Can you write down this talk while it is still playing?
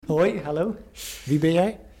Hoi, hallo. Wie ben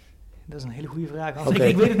jij? Dat is een hele goede vraag. Okay.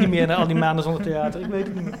 Ik weet het niet meer na al die maanden zonder theater. Ik weet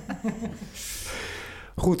het niet meer.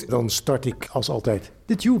 Goed, dan start ik als altijd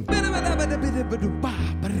de tune.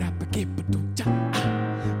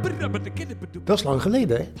 Dat is lang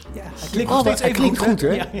geleden, hè? Ja, hij klinkt nog steeds hij klinkt goed,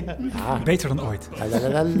 hè? Ja. Beter dan ooit.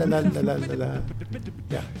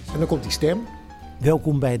 Ja, en dan komt die stem.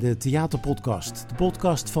 Welkom bij de Theaterpodcast, de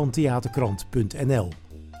podcast van theaterkrant.nl.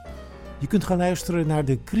 Je kunt gaan luisteren naar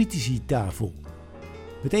de Critici-tafel.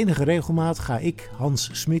 Met enige regelmaat ga ik, Hans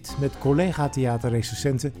Smit, met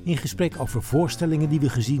collega-theaterrecensenten in gesprek over voorstellingen die we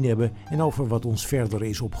gezien hebben en over wat ons verder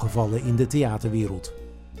is opgevallen in de theaterwereld.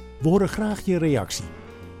 We horen graag je reactie.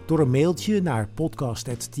 Door een mailtje naar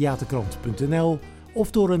podcast@theaterkrant.nl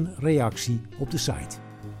of door een reactie op de site.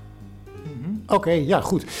 Oké, ja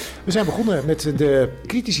goed. We zijn begonnen met de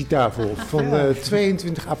Critici-tafel van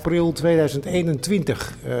 22 april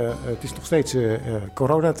 2021. Het is nog steeds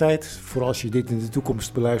coronatijd, vooral als je dit in de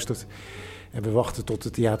toekomst beluistert. En we wachten tot de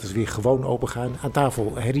theaters weer gewoon open gaan. Aan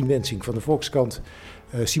tafel Herrien Wensing van de Volkskrant,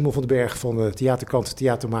 Simon van den Berg van de Theaterkrant,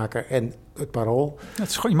 theatermaker en het Parool. Het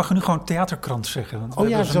is gewoon, je mag nu gewoon Theaterkrant zeggen. Want we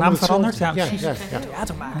hebben zijn naam veranderd. Ja,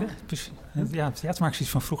 Theatermaker. Ja, theatermaker is iets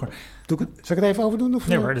van vroeger. Zal ik het even overdoen? Of?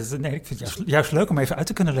 Nee, maar ik vind het juist leuk om even uit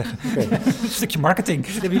te kunnen leggen. Okay. Een stukje marketing.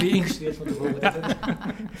 Dat hebben jullie ingestuurd van tevoren. Ja.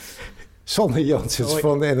 Sander Janssens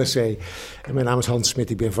van de NRC. En mijn naam is Hans Smit,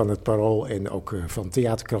 ik ben van het Parool en ook van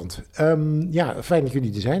Theaterkrant. Fijn dat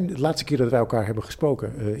jullie er zijn. De laatste keer dat wij elkaar hebben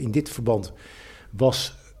gesproken in dit verband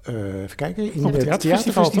was, even kijken, in het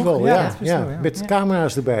Theaterfestival. Ja, met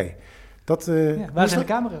camera's erbij. Waar zijn de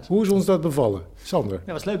camera's? Hoe is ons dat bevallen? Sander?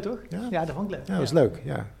 Ja, was leuk toch? Ja, dat vond ik leuk. Ja, was leuk.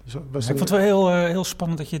 Ja. Ik vond het wel heel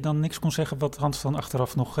spannend dat je dan niks kon zeggen wat Hans dan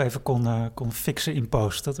achteraf nog even kon fixen in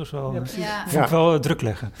post. Dat was wel, vond ik wel druk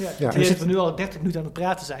leggen. Ja. We zitten nu al 30 minuten aan het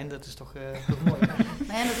praten zijn, dat is toch mooi.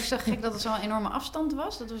 Maar ja, dat is zo gek dat het zo'n enorme afstand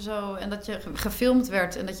was. En dat je gefilmd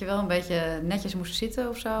werd en dat je wel een beetje netjes moest zitten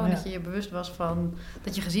of zo. Ja. En dat je je bewust was van,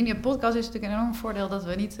 dat je gezien, je podcast is natuurlijk een enorm voordeel dat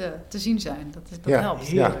we niet te zien zijn. Dat helpt.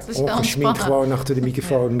 Ja, ongeschminkt gewoon achter de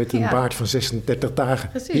microfoon met een baard van 36 dagen.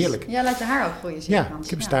 Precies. Heerlijk. Ja, laat je haar ook groeien. Ja, ik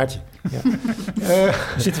heb een staartje. Ja.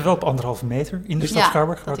 We zitten wel op 1,5 meter in de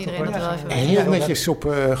Stadsschouwburg. Dat iedereen dat wel even heel netjes op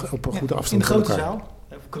een goede afstand. In de grote zaal.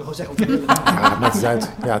 We kunnen gewoon zeggen. Maakt het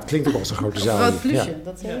uit. Ja, het klinkt ook als een grote zaal. Een groot plusje.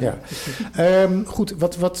 Goed,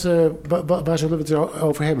 waar zullen we het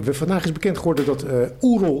over hebben? Vandaag is bekend geworden dat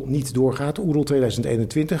Oerol niet doorgaat. Oerol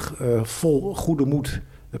 2021. Vol goede moed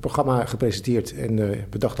het programma gepresenteerd. En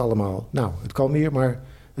we dachten allemaal, nou, het kan weer, maar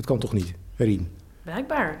het kan toch niet. Herrien.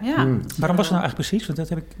 Blijkbaar, ja. Waarom was het nou eigenlijk precies? Want dat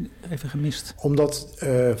heb ik even gemist. Omdat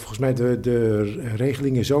volgens mij de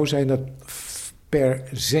regelingen zo zijn dat per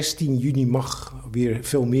 16 juni mag weer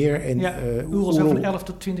veel meer. En Oerol zou van 11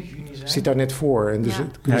 tot 20 juni zijn. Zit daar net voor. En dus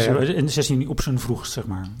in de 16 juni op zijn vroegst, zeg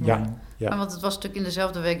maar. Ja. Maar want het was natuurlijk in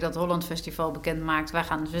dezelfde week dat Holland Festival bekend maakt.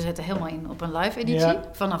 We zetten helemaal in op een live editie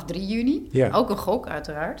vanaf 3 juni. Ja. Ook een gok,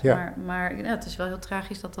 uiteraard. Ja. Maar het is wel heel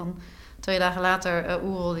tragisch dat dan 2 dagen later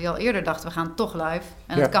Oerol, die al eerder dacht, we gaan toch live.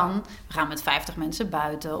 En het kan. We gaan met 50 mensen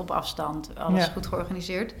buiten, op afstand. Alles goed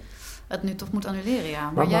georganiseerd. Het nu toch moet annuleren,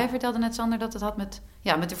 ja. Maar jij vertelde net, Sander, dat het had met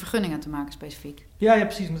de vergunningen te maken specifiek. Ja,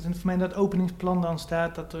 precies. Omdat voor mij dat openingsplan dan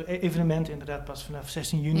staat dat er evenementen inderdaad pas vanaf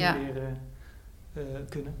 16 juni weer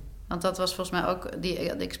kunnen. Want dat was volgens mij ook,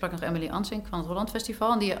 ik sprak nog Emily Ansink van het Holland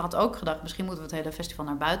Festival. En die had ook gedacht, misschien moeten we het hele festival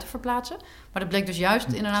naar buiten verplaatsen. Maar dat bleek dus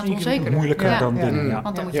juist inderdaad onzekerder. Moeilijker dan binnen. Ja.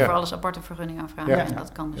 Want dan moet je voor alles apart een vergunning aanvragen. Ja. En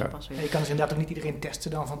dat kan dus pas weer. Ja, je kan dus inderdaad ook niet iedereen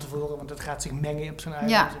testen dan van tevoren. Want dat gaat zich mengen op zo'n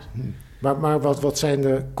eiland. Ja. Maar wat zijn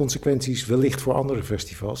de consequenties wellicht voor andere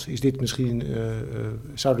festivals? Is dit misschien,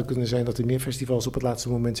 zou het kunnen zijn dat er meer festivals op het laatste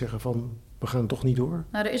moment zeggen van, we gaan toch niet door?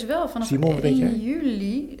 Nou, er is wel vanaf Simon, 1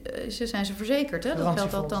 juli zijn ze verzekerd. Hè? Dat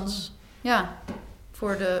geldt althans. Ja,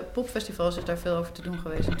 voor de popfestivals is daar veel over te doen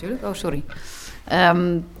geweest natuurlijk. Oh, sorry.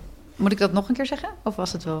 Moet ik dat nog een keer zeggen? Of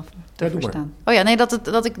was het wel te verstaan? Oh ja, nee,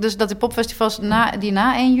 dat de popfestivals die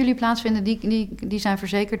na 1 juli plaatsvinden, die zijn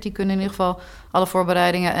verzekerd. Die kunnen in ieder geval alle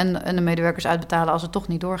voorbereidingen en de medewerkers uitbetalen als het toch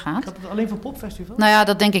niet doorgaat. Gaat het alleen voor popfestivals? Nou ja,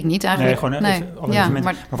 dat denk ik niet eigenlijk. Nee, gewoon evenementen.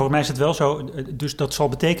 Maar volgens mij is het wel zo. Dus dat zal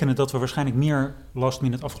betekenen dat we waarschijnlijk meer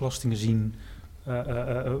last-minute afgelastingen zien.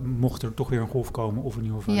 Mocht er toch weer een golf komen of een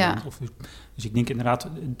nieuwe variant. Ja. Dus ik denk inderdaad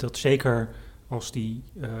dat zeker als die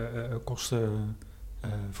kosten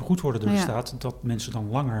vergoed worden door de staat, dat mensen dan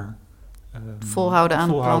langer volhouden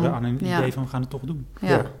aan een idee van we gaan het toch doen.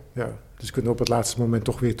 Ja. ja. Dus kunnen op het laatste moment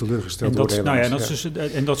toch weer teleurgesteld worden.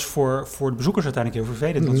 En dat is voor de bezoekers uiteindelijk heel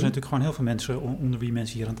vervelend. Want er zijn natuurlijk gewoon heel veel mensen, onder wie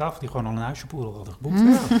mensen hier aan tafel, die gewoon al een huisje poedel hadden geboekt.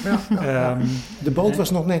 De boot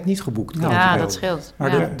was nog net niet geboekt. Dat scheelt.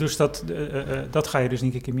 Maar dus dat ga je dus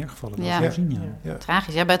niet een keer meer gevallen zien. Ja.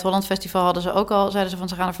 Tragisch. Ja, bij het Holland Festival hadden ze ook al, zeiden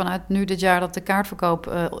ze gaan er vanuit nu dit jaar dat de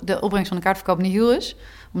kaartverkoop, de opbrengst van de kaartverkoop nihil is.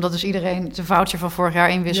 Omdat dus iedereen zijn voucher van vorig jaar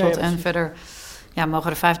inwisselt en verder... Ja,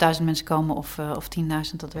 mogen er 5.000 mensen komen of 10.000,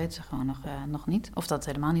 dat weten ze gewoon nog niet. Of dat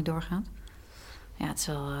helemaal niet doorgaat. Ja, het is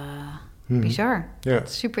wel bizar. Ja. Het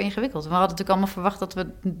is super ingewikkeld. We hadden natuurlijk allemaal verwacht dat we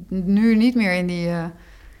nu niet meer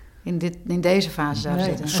in deze fase zouden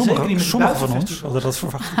zitten. Sommigen van ons hadden dat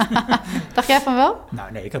verwacht. Dacht jij van wel?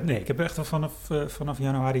 Nou, ik heb echt wel vanaf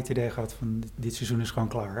januari het idee gehad van dit seizoen is gewoon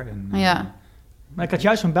klaar. En, maar ik had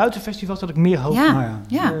juist van buitenfestivals dat ik meer hoop.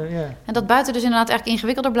 Ja. En dat buiten dus inderdaad eigenlijk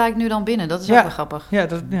ingewikkelder blijkt nu dan binnen. Dat is ook wel grappig. Ja,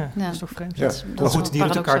 dat is toch vreemd. Ja. Maar goed, die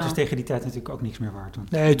routekaart is tegen die tijd natuurlijk ook niks meer waard.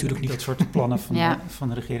 Nee, natuurlijk niet. Dat soort plannen van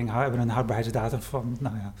de regering hebben een houdbaarheidsdatum van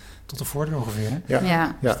tot de voordeur ongeveer. Hè?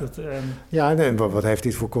 Ja. Dus en wat heeft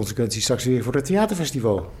dit voor consequenties straks weer voor het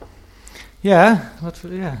theaterfestival? Ja, dat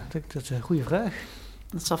is een goede vraag.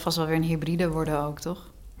 Dat zal vast wel weer een hybride worden ook, toch?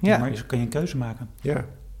 Ja. Maar kan je een keuze maken? Ja.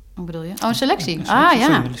 Hoe bedoel je? Oh, een selectie.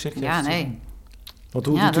 Ja, nee. Want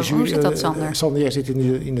hoe zit dat, Sander? Sander, jij zit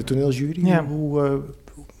in de toneeljury. Ja.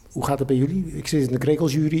 Hoe gaat het bij jullie? Ik zit in de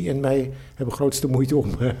krekeljury en wij hebben grootste moeite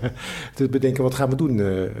om te bedenken wat gaan we doen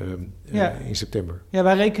in september. Ja,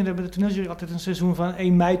 wij rekenen bij de toneeljury altijd een seizoen van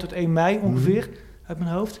 1 mei tot 1 mei ongeveer, uit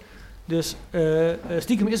mijn hoofd. Dus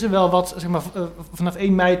stiekem is er wel wat, zeg maar, vanaf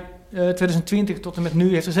 1 mei 2020 tot en met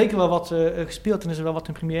nu heeft er zeker wel wat gespeeld en is er wel wat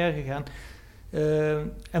in première gegaan.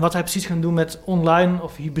 En wat wij precies gaan doen met online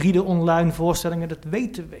of hybride online voorstellingen, dat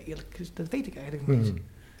weet ik eigenlijk niet.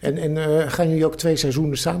 En gaan jullie ook 2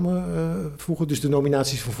 seizoenen samenvoegen? Dus de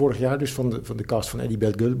nominaties van vorig jaar, dus van de cast van Eddie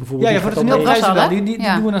Belgulle bijvoorbeeld? Ja, voor de toneelprijzen wel. Die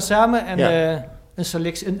doen we dan samen. En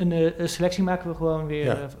een selectie maken we gewoon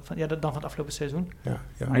weer dan van het afgelopen seizoen. Ja.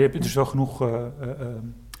 Maar je hebt dus wel genoeg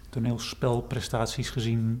toneelspelprestaties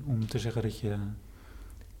gezien om te zeggen dat je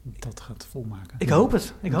dat gaat volmaken. Ik hoop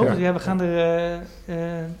het. Ja, we gaan er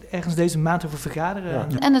ergens deze maand over vergaderen.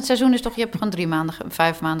 Ja. En het seizoen is toch, je hebt gewoon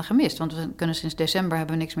 5 maanden gemist. Want we kunnen sinds december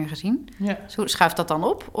hebben we niks meer gezien. Ja. Schuift dat dan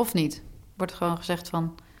op of niet? Wordt gewoon gezegd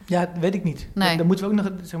van... Ja, dat weet ik niet. Nee. Daar moeten we ook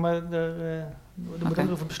nog, zeg maar, moet ook nog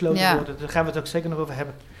over besloten worden. Daar gaan we het ook zeker nog over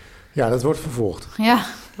hebben. Ja, dat wordt vervolgd. Ja,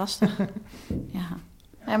 lastig.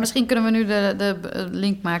 Ja, misschien kunnen we nu de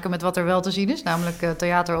link maken met wat er wel te zien is. Namelijk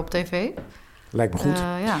theater op tv. Lijkt me goed.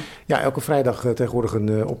 Ja, elke vrijdag tegenwoordig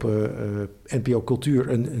op NPO Cultuur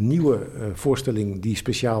een nieuwe voorstelling die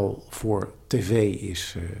speciaal voor tv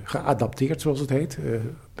is geadapteerd, zoals het heet.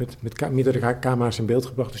 Met meerdere camera's in beeld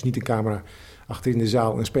gebracht. Dus niet een camera achter in de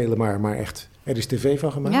zaal en spelen maar echt, er is tv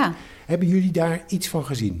van gemaakt. Ja. Hebben jullie daar iets van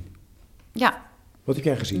gezien? Ja. Wat heb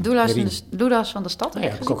jij gezien? Doelas van de Stad. Ja,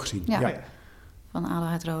 heb ik ook gezien. Ja. Van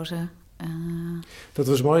Adelheid Rozen. Dat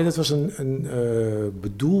was mooi. Dat was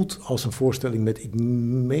bedoeld als een voorstelling met, ik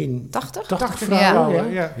meen... 80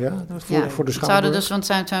 vrouwen. Ja. Dat was voor de Schouwburg. Want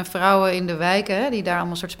het zijn vrouwen in de wijken die daar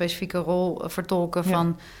allemaal een soort specifieke rol vertolken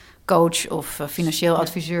van coach of financieel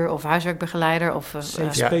adviseur of huiswerkbegeleider. Of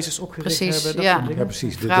safe spaces opgericht hebben. Dat soort dingen.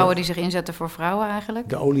 Precies. Vrouwen die zich inzetten voor vrouwen eigenlijk.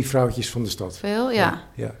 De olievrouwtjes van de stad. Veel, ja.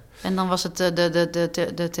 En dan was het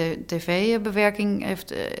de tv-bewerking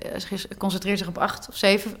concentreert zich op 8 of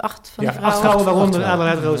 7 van de vrouwen. 8 vrouwen, waaronder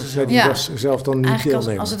Adelheid Rozen. Die was zelf dan niet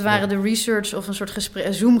deelnemen. Als het ware de research of een soort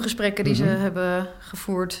Zoom-gesprekken die ze hebben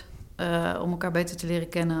gevoerd om elkaar beter te leren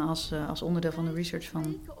kennen als onderdeel van de research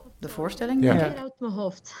van de voorstelling. Ja. Uit mijn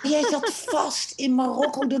hoofd. Jij zat vast in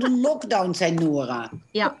Marokko door de lockdown, zei Nora.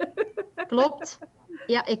 Ja, klopt.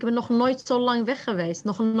 Ja, ik ben nog nooit zo lang weg geweest.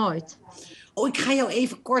 Nog nooit. Oh, ik ga jou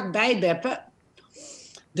even kort bijbeppen.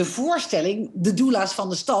 De voorstelling, De Doula's van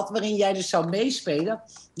de Stad, waarin jij dus zou meespelen,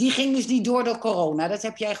 die ging dus niet door corona. Dat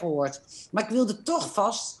heb jij gehoord. Maar ik wilde toch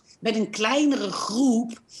vast met een kleinere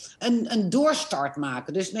groep een doorstart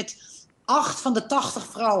maken. Dus met 8 van de 80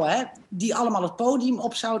 vrouwen, die allemaal het podium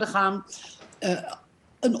op zouden gaan,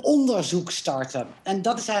 een onderzoek starten. En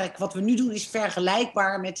dat is eigenlijk wat we nu doen, is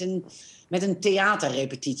vergelijkbaar met een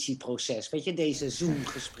theaterrepetitieproces. Weet je, deze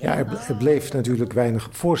Zoom-gesprekken. Ja, er bleef natuurlijk weinig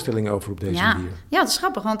voorstelling over op deze manier. Ja, dat is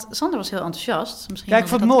grappig, want Sander was heel enthousiast. Misschien ik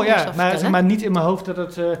vond het mooi, maar niet in mijn hoofd dat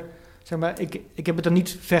het... ik heb het dan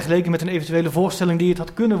niet vergeleken met een eventuele voorstelling die het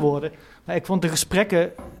had kunnen worden. Maar ik vond de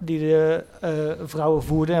gesprekken die de vrouwen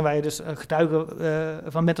voerden, en waar je dus getuigen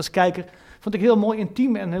van bent als kijker, vond ik heel mooi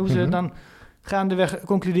intiem. En hoe ze dan gaandeweg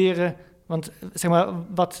concluderen Want zeg maar,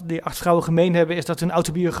 wat die 8 vrouwen gemeen hebben, is dat hun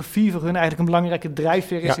autobiografie voor hun eigenlijk een belangrijke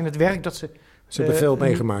drijfveer is in het werk dat ze... Ze hebben veel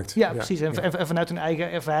meegemaakt. Ja, precies. En vanuit hun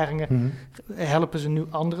eigen ervaringen helpen ze nu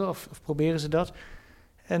anderen of proberen ze dat.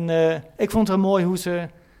 En ik vond het wel mooi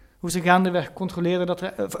hoe ze gaandeweg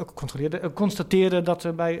constateerden dat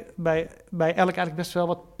er bij elk eigenlijk best wel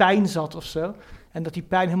wat pijn zat of zo. En dat die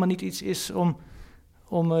pijn helemaal niet iets is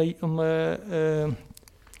om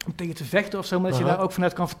tegen te vechten of zo, maar dat je daar ook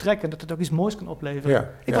vanuit kan vertrekken. Dat het ook iets moois kan opleveren.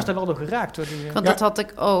 Ik was daar wel door geraakt. Want dat had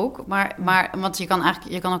ik ook. Maar want je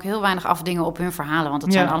kan ook heel weinig afdingen op hun verhalen. Want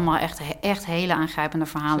het zijn allemaal echt hele aangrijpende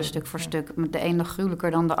verhalen, stuk voor stuk. De een nog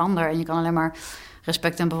gruwelijker dan de ander. En je kan alleen maar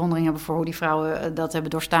respect en bewondering hebben voor hoe die vrouwen dat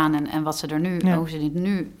hebben doorstaan en wat ze er nu, hoe ze dit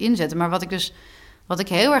nu inzetten. Maar wat ik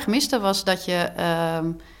heel erg miste was dat je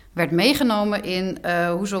werd meegenomen in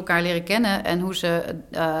hoe ze elkaar leren kennen en hoe ze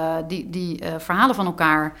die verhalen van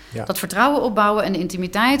elkaar, dat vertrouwen opbouwen en de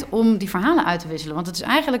intimiteit om die verhalen uit te wisselen. Want het is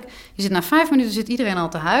eigenlijk, je zit na 5 minuten zit iedereen al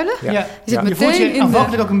te huilen. Ja. Je voelt je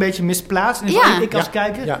aanvankelijk ook een beetje misplaatst. Ik als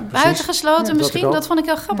kijker. Buitengesloten misschien, dat vond ik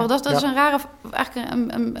heel grappig. Dat is een rare, eigenlijk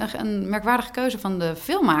een merkwaardige keuze van de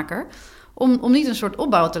filmmaker. Om niet een soort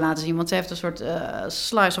opbouw te laten zien. Want ze heeft een soort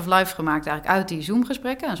slice of life gemaakt eigenlijk uit die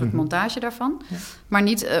Zoom-gesprekken. Een soort montage daarvan. Ja. Maar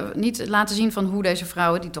niet laten zien van hoe deze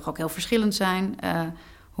vrouwen, die toch ook heel verschillend zijn...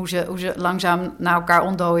 Hoe ze langzaam naar elkaar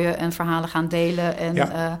ontdooien en verhalen gaan delen. En,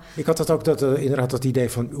 ik had dat ook inderdaad dat idee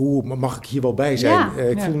van... mag ik hier wel bij zijn?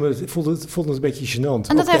 Ik voelde het een beetje gênant.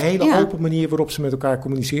 En ook de hele open manier waarop ze met elkaar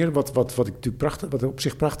communiceren... wat natuurlijk prachtig, wat op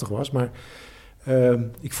zich prachtig was, maar...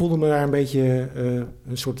 ik voelde me daar een beetje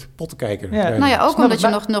een soort pottenkijker. Ja. Nou ja, ook omdat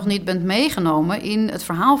je nog niet bent meegenomen in het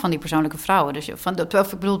verhaal van die persoonlijke vrouwen. Dus ik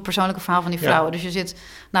bedoel het persoonlijke verhaal van die vrouwen. Dus je zit,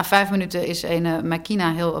 na 5 minuten is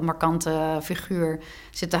Makina, heel markante figuur,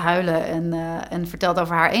 zit te huilen en vertelt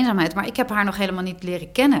over haar eenzaamheid. Maar ik heb haar nog helemaal niet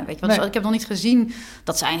leren kennen. Weet je? Want ik heb nog niet gezien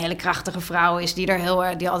dat zij een hele krachtige vrouw is,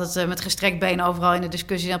 die altijd met gestrekt been overal in de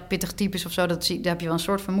discussie een pittig type is of zo. Daar heb je wel een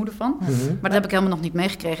soort vermoeden van. Mm-hmm. Maar dat heb ik helemaal nog niet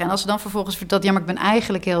meegekregen. En als ze dan vervolgens vertelt, maar ik ben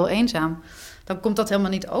eigenlijk heel eenzaam, dan komt dat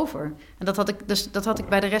helemaal niet over. En dat had ik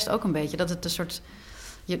bij de rest ook een beetje. Dat het een soort...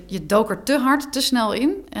 Je dook er te hard, te snel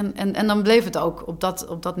in. En dan bleef het ook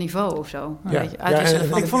op dat niveau of zo. Ik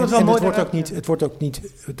vond het wel mooi.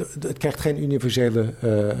 Het krijgt geen universele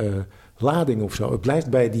lading of zo. Het blijft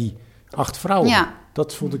bij die 8 vrouwen. Ja.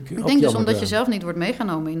 Dat vond ik denk dus omdat je zelf niet wordt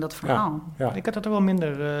meegenomen in dat verhaal. Ja. Ik had er wel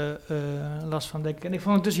minder last van, denk ik. En ik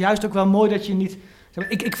vond het dus juist ook wel mooi dat je niet...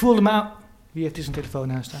 Ik voelde me aan... Wie heeft zijn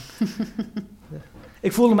telefoon aan staan?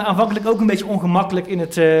 Ik voelde me aanvankelijk ook een beetje ongemakkelijk in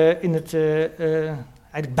het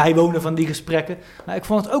eigenlijk bijwonen van die gesprekken. Maar ik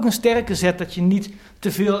vond het ook een sterke zet dat je niet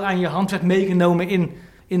te veel aan je hand werd meegenomen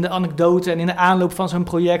in de anekdote en in de aanloop van zo'n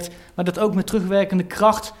project. Maar dat ook met terugwerkende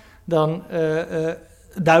kracht dan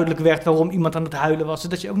duidelijk werd waarom iemand aan het huilen was. Dus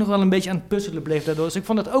dat je ook nog wel een beetje aan het puzzelen bleef daardoor. Dus ik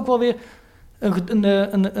vond dat ook wel weer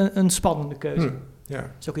een spannende keuze.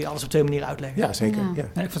 Ja. Zo kun je alles op 2 manieren uitleggen. Ja, zeker. Ja.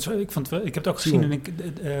 Ja, ik heb het ook gezien en ik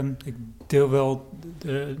deel wel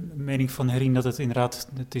de mening van Herien dat het inderdaad,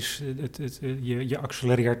 je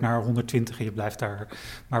accelereert naar 120 en je blijft daar.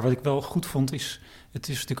 Maar wat ik wel goed vond is, het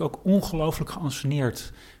is natuurlijk ook ongelooflijk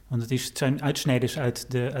geanceneerd. Want het zijn uitsneden uit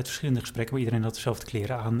verschillende gesprekken, waar iedereen had dezelfde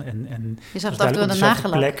kleren aan. En je zag dat door de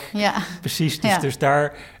nagelak. Ja. Precies, dus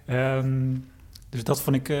daar... dus dat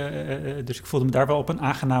vond ik... dus ik voelde me daar wel op een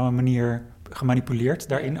aangename manier gemanipuleerd,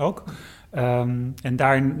 daarin ook. En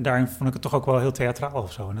daarin vond ik het toch ook wel heel theatraal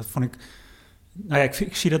of zo. En dat vond ik... Nou ja,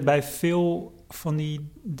 ik zie dat bij veel van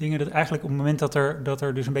die dingen, dat eigenlijk op het moment dat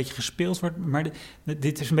er dus een beetje gespeeld wordt... Maar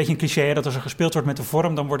dit is een beetje een cliché, hè, dat als er gespeeld wordt met de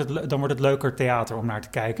vorm, dan wordt het leuker theater om naar te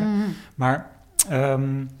kijken. Mm-hmm. Maar...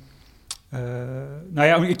 nou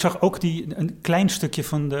ja, ik zag ook een klein stukje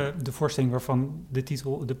van de voorstelling waarvan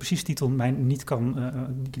de precieze titel mij niet kan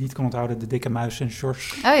onthouden. De dikke muis en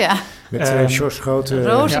George. Oh ja. Met George Grote.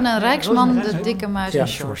 Rozen en Rijksman, de dikke muis en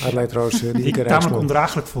George. Adelaide Roos, die ik tamelijk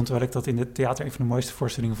ondraaglijk vond, terwijl ik dat in het theater een van de mooiste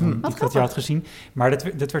voorstellingen vond die ik dat jaar had gezien. Maar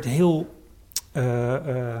dat werd heel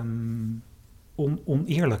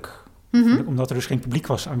oneerlijk. Mm-hmm. Omdat er dus geen publiek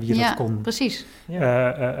was aan wie je het kon... Precies.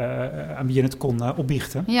 Aan wie je het kon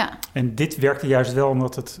opbiechten. Ja. En dit werkte juist wel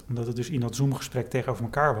omdat het dus in dat Zoom-gesprek tegenover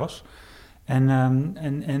elkaar was.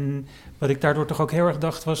 En wat ik daardoor toch ook heel erg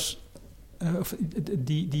dacht was...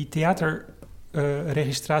 die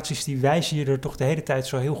theaterregistraties die wijzen je er toch de hele tijd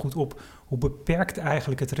zo heel goed op... hoe beperkt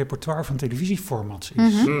eigenlijk het repertoire van televisieformats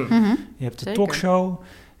is. Mm-hmm. Je hebt de talkshow...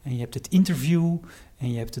 En je hebt het interview...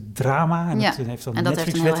 En je hebt het drama. En dat heeft dan dat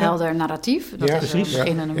heeft een heel helder narratief. Dat is precies.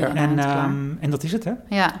 beginnen En dat is het, hè?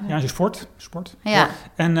 Ja. Ja, sport. Ja.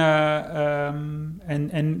 En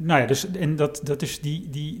nou ja, dus en dat is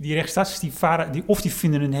die registraties die varen, of die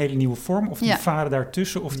vinden een hele nieuwe vorm, of die varen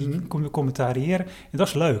daartussen, of die commentariëren. En dat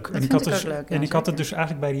is leuk. Dat vind ik ook leuk. En ik had het dus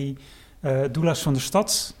eigenlijk bij die doula's van de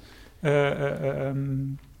stad.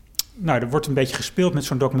 Nou, er wordt een beetje gespeeld met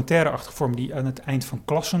zo'n documentaire-achtige vorm die aan het eind van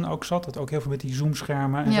klassen ook zat. Dat ook heel veel met die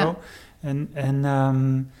zoomschermen en zo.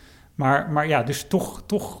 Maar ja, dus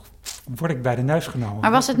toch word ik bij de neus genomen.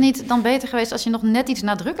 Maar was het niet dan beter geweest als je nog net iets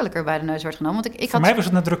nadrukkelijker bij de neus werd genomen? Want Voor mij was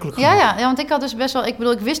het nadrukkelijk genomen. Ja, want ik had dus best wel...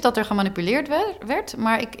 Ik wist dat er gemanipuleerd werd,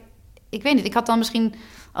 maar ik weet niet. Ik had dan misschien...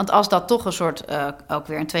 Want als dat toch een soort... ook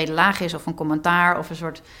weer een tweede laag is of een commentaar of een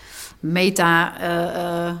soort meta...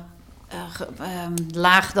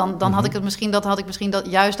 laag, dan had ik het misschien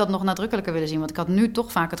juist dat nog nadrukkelijker willen zien. Want ik had nu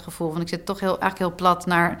toch vaak het gevoel van ik zit toch eigenlijk heel plat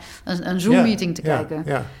naar een Zoom-meeting te kijken.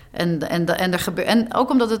 Ja. En ook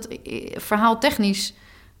omdat het verhaal technisch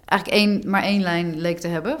eigenlijk maar één lijn leek te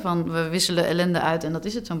hebben. Van we wisselen ellende uit en dat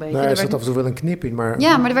is het zo'n beetje. Nou, er zat af en toe wel een knip in, maar...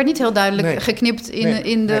 Ja, maar er werd niet heel duidelijk geknipt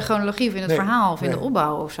in de chronologie of in het verhaal of in de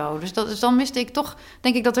opbouw of zo. Dus dan miste ik toch,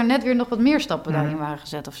 denk ik, dat er net weer nog wat meer stappen daarin waren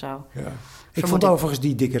gezet of zo. Ja. Ik vond overigens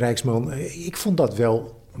die dikke Rijksman, ik vond dat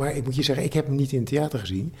wel... Maar ik moet je zeggen, ik heb hem niet in het theater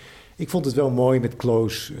gezien. Ik vond het wel mooi met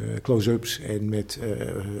close-ups en met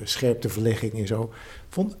scherpteverlegging en zo.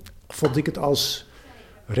 Vond ik het als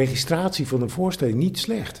registratie van een voorstelling niet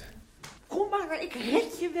slecht. Kom maar, ik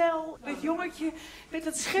red je wel. Dat jongetje met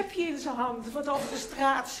dat schepje in zijn hand wat over de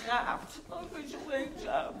straat schraapt. Oh, ik ben zo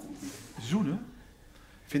eenzaam. Zoenen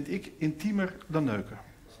vind ik intiemer dan neuken.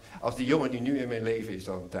 Als die jongen die nu in mijn leven is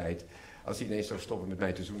al een tijd... Als hij ineens zou stoppen met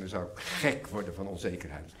mij te zoenen, zou ik gek worden van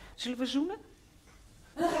onzekerheid. Zullen we zoenen?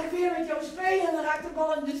 En dan ga ik weer met jou spelen en dan raakt de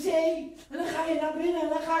bal in de zee. En dan ga je naar binnen en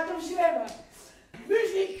dan ga ik hem zwemmen.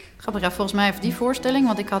 Muziek! Grappig, ja, volgens mij heeft die voorstelling,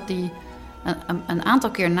 want ik had die een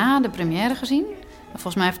aantal keer na de première gezien.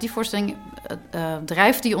 Volgens mij heeft die voorstelling,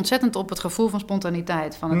 drijft die ontzettend op het gevoel van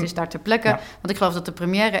spontaniteit. Van het is daar ter plekke, want ik geloof dat de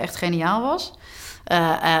première echt geniaal was.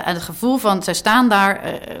 En het gevoel van, zij staan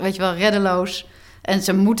daar, weet je wel, reddeloos... En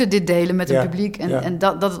ze moeten dit delen met het publiek. En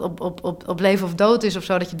dat het op leven of dood is of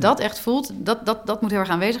zo. Dat je dat echt voelt. Dat moet heel erg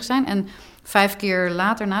aanwezig zijn. En 5 keer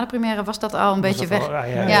later, na de première, was dat al een beetje weg.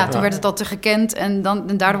 Toen werd het al te gekend. En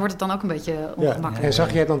daardoor wordt het dan ook een beetje ongemakkelijk. En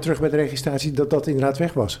zag jij dan terug bij de registratie dat inderdaad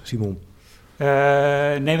weg was, Simon?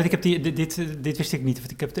 Nee, want ik heb dit wist ik niet.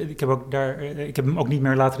 Want ik heb hem ook niet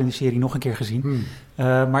meer later in de serie nog een keer gezien.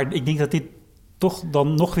 Maar ik denk dat dit toch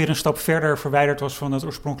dan nog weer een stap verder verwijderd was van het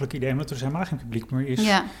oorspronkelijke idee, omdat er dus helemaal geen publiek meer is.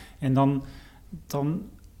 Ja. En dan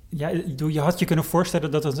je had je kunnen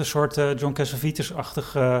voorstellen dat het een soort John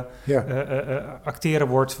Cassavetes-achtig acteren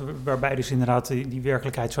wordt, waarbij dus inderdaad die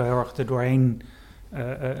werkelijkheid zo heel erg er doorheen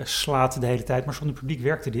slaat de hele tijd. Maar zonder publiek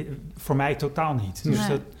werkte dit voor mij totaal niet. Dus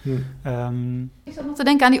ik zat nog te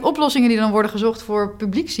denken aan die oplossingen die dan worden gezocht voor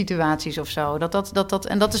publiekssituaties of zo.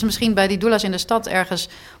 En dat is misschien bij die doula's in de stad ergens...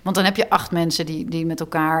 Want dan heb je 8 mensen die met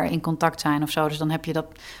elkaar in contact zijn of zo. Dus dan heb je dat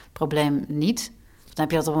probleem niet. Dan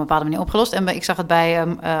heb je dat op een bepaalde manier opgelost. En ik zag het bij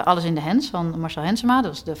Alles in de Hens van Marcel Hensema.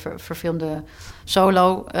 Dat is de verfilmde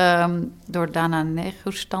solo door Dana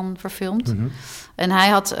Negustan verfilmd. Mm-hmm. En hij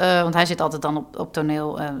had, want hij zit altijd dan op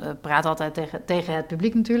toneel, praat altijd tegen het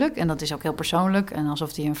publiek natuurlijk. En dat is ook heel persoonlijk en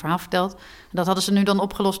alsof hij een verhaal vertelt. Dat hadden ze nu dan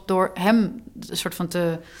opgelost door hem een soort van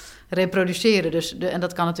te reproduceren. En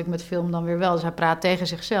dat kan natuurlijk met film dan weer wel. Dus hij praat tegen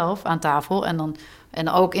zichzelf aan tafel en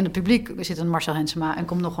ook in het publiek zit een Marcel Hensema en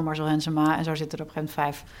komt nog een Marcel Hensema. En zo zitten er op een gegeven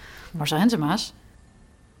moment 5 Marcel Hensema's.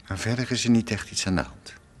 Maar verder is er niet echt iets aan de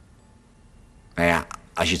hand. Nou ja,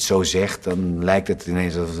 als je het zo zegt, dan lijkt het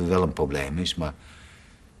ineens alsof het wel een probleem is, maar...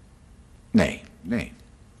 Nee.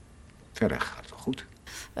 Verder gaat het wel goed.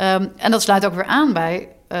 En dat sluit ook weer aan bij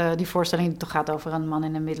die voorstelling die toch gaat over een man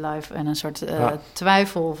in een midlife en een soort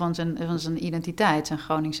twijfel van zijn identiteit, zijn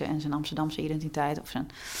Groningse en zijn Amsterdamse identiteit.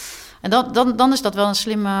 En dan is dat wel een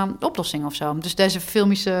slimme oplossing of zo. Dus deze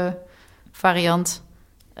filmische variant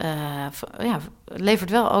levert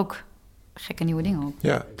wel ook gekke nieuwe dingen op.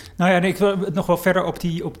 Ja. Nou ja, ik wil nog wel verder op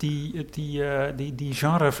die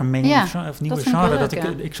genrevermenging, of nieuwe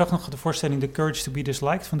genre. Ik zag nog de voorstelling The Courage to be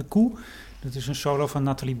Disliked van de Koe. Dat is een solo van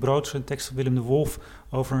Nathalie Broods, een tekst van Willem de Wolf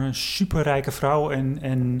over een superrijke vrouw in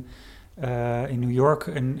New York.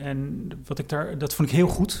 En dat vond ik heel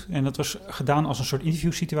goed. En dat was gedaan als een soort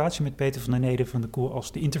interviewsituatie met Peter van der Nede van de Koe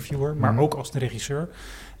als de interviewer, maar ook als de regisseur.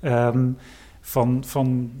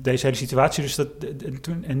 van deze hele situatie. Dus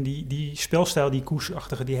die spelstijl, die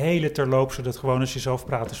koersachtige, die hele terloopse, dat gewoon als je zelf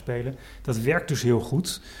praten spelen, dat werkt dus heel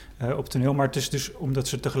goed op toneel. Maar het is dus omdat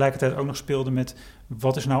ze tegelijkertijd ook nog speelden met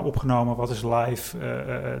wat is nou opgenomen, wat is live,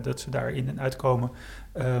 dat ze daar in en uitkomen,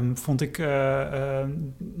 vond ik,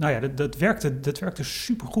 dat werkte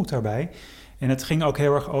supergoed daarbij. En het ging ook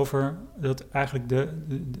heel erg over dat eigenlijk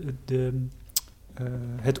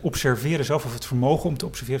het observeren zelf, of het vermogen om te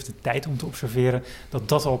observeren, of de tijd om te observeren,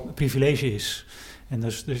 dat al een privilege is. En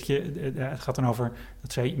dus het gaat dan over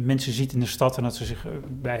dat zij mensen ziet in de stad en dat ze zich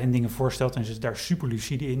bij hen dingen voorstelt en ze is daar super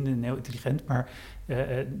lucide in en heel intelligent, maar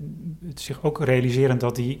het zich ook realiserend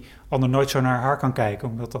dat die ander nooit zo naar haar kan kijken,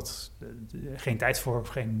 omdat dat geen tijd voor of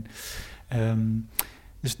geen...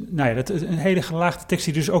 Dus dat is een hele gelaagde tekst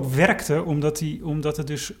die dus ook werkte, omdat het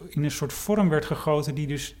dus in een soort vorm werd gegoten die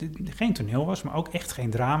dus geen toneel was, maar ook echt geen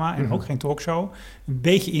drama en ook geen talkshow. Een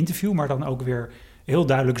beetje interview, maar dan ook weer heel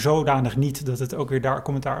duidelijk zodanig niet dat het ook weer daar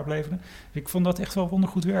commentaar opleverde. Dus ik vond dat echt wel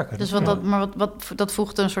wondergoed werken. Dus dat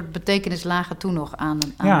voegde een soort betekenislagen toe nog aan.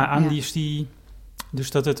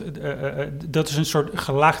 Dus dat is een soort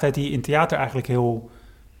gelaagdheid die je in theater eigenlijk heel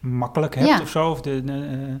makkelijk hebt of zo.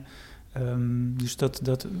 Dus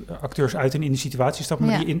dat acteurs uit en in de situatie stappen,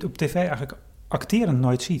 maar die je op tv eigenlijk acterend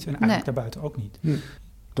nooit ziet. En eigenlijk daarbuiten ook niet.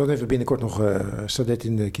 Dan hebben we binnenkort nog Sadet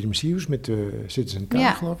in de Kirmesius met Citizen K,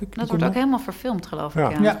 geloof ik. Dat wordt ook helemaal verfilmd, geloof ik.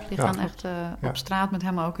 Die gaan echt op straat met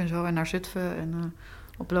hem ook en zo en naar Zutphen en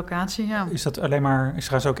op locatie. Is dat alleen maar,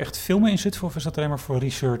 gaan ze ook echt filmen in Zutphen of is dat alleen maar voor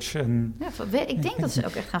research? Ik denk dat ze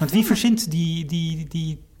ook echt gaan want wie verzint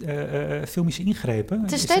die filmische ingrepen?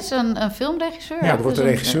 Het is steeds een filmregisseur. Ja, er wordt een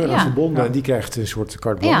regisseur aan verbonden en die krijgt een soort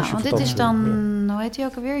carte blanche. Ja, want dit is dan, hoe heet hij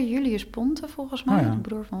ook alweer? Julius Ponte, volgens mij. De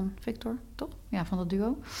broer van Victor, toch? Ja, van dat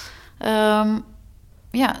duo.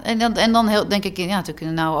 En dan heel, denk ik, natuurlijk in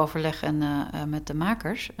een nauw overleg met de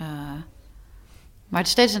makers. Maar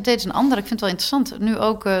het is steeds een andere. Ik vind het wel interessant. Nu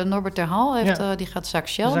ook Norbert ter Hal die gaat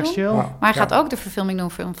Jacques Chel doen. Maar hij gaat ook de verfilming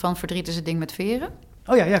doen van Verdriet is het ding met veren.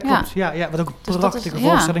 Oh ja, klopt. Ja, wat ook een prachtige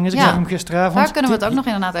voorstelling is. Ik zag hem gisteravond. Daar kunnen we het ook nog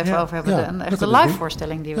inderdaad even over hebben. Een echte live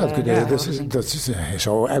voorstelling die we dat is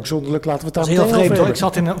zo uitzonderlijk. Laten we het dan heel vreemd hoor. Ik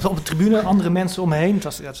zat op de tribune, andere mensen omheen.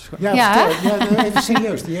 Even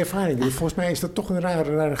serieus, die ervaring. Volgens mij is dat toch een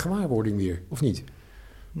rare gewaarwording weer, of niet?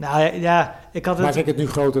 Nou ja, ik had het... Maak ik het nu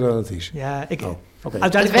groter dan het is? Ja, Okay.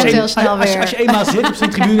 Uiteindelijk, als je eenmaal zit op zo'n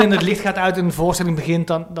tribune en het licht gaat uit en een voorstelling begint,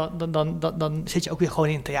 dan zit je ook weer gewoon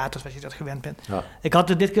in theaters als je dat gewend bent. Ja. Ik had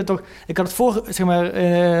het dit keer toch... Ik had het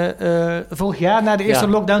vorig jaar na de eerste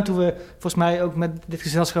lockdown, toen we volgens mij ook met dit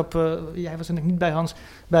gezelschap... jij was er nog niet bij Hans,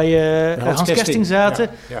 bij Hans Kesting zaten.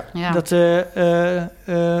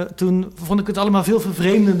 Toen vond ik het allemaal veel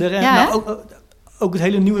vervreemdender. En ook het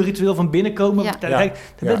hele nieuwe ritueel van binnenkomen. Daar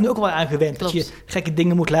ben ik nu ook wel aan gewend. Klopt. Dat je gekke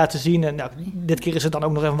dingen moet laten zien. En dit keer is het dan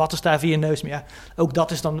ook nog even wattenstaaf in je neus. Maar ook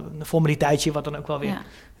dat is dan een formaliteitje wat dan ook wel weer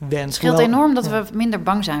wens. Het scheelt enorm dat we minder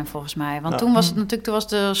bang zijn volgens mij. Want toen was het natuurlijk, toen was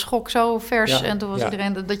de schok zo vers. En toen was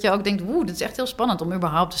iedereen dat je ook denkt, dit is echt heel spannend om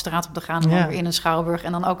überhaupt de straat op te gaan. In een Schouwburg.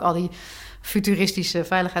 En dan ook al die futuristische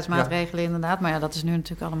veiligheidsmaatregelen inderdaad. Maar dat is nu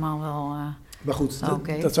natuurlijk allemaal wel... Maar goed,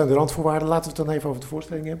 dat zijn de randvoorwaarden. Laten we het dan even over de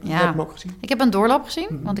voorstelling hebben. Heb je hem ook gezien? Ik heb een doorloop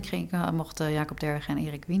gezien, want ik mocht Jacob Derwig en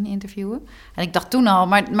Erik Wien interviewen. En ik dacht toen al,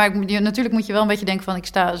 maar natuurlijk moet je wel een beetje denken van... ik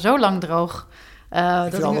sta zo lang droog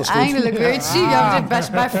dat ik nu eindelijk weer iets zie. Ja,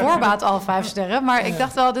 bij voorbaat al 5 sterren. Maar ik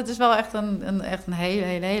dacht wel, dit is wel echt een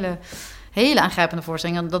hele aangrijpende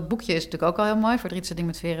voorstelling. En dat boekje is natuurlijk ook al heel mooi. Verdriet is het ding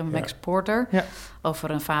met veren, Max Porter. Ja.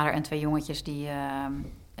 Over een vader en 2 jongetjes die...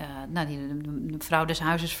 die de vrouw des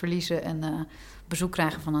huizes verliezen en bezoek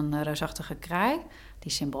krijgen van een reusachtige kraai.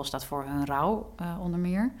 Die symbool staat voor hun rouw, onder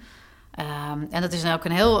meer. En dat is ook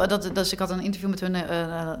een heel... Dus ik had een interview met hun,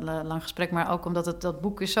 lang gesprek, maar ook omdat dat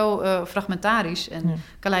boek is zo fragmentarisch en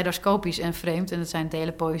kaleidoscopisch en vreemd. En het zijn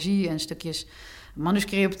delen poëzie en stukjes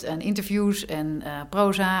manuscript en interviews en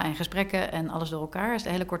proza en gesprekken en alles door elkaar. Het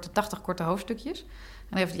is hele 80 korte hoofdstukjes. En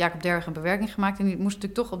dan heeft Jacob Derwig een bewerking gemaakt en die moest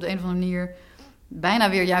natuurlijk toch op de een of andere manier... bijna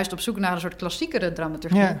weer juist op zoek naar een soort klassiekere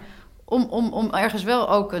dramaturgie. Ja. Om ergens wel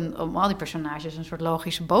ook om al die personages een soort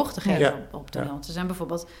logische boog te geven op toneel. Want ze zijn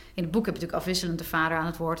bijvoorbeeld... In het boek heb je natuurlijk afwisselend de vader aan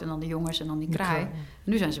het woord... en dan de jongens en dan die kraai. En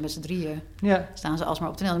nu zijn ze met z'n drieën. Ja. Staan ze alsmaar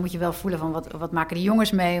op toneel. Dan moet je wel voelen van wat maken die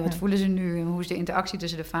jongens mee? Wat voelen ze nu? En hoe is de interactie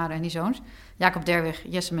tussen de vader en die zoons? Jacob Derwig,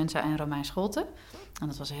 Jesse Mensa en Romein Scholten. En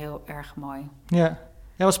dat was heel erg mooi. Ja,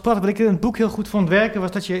 was prachtig. Wat ik in het boek heel goed vond werken...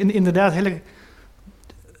 was dat je inderdaad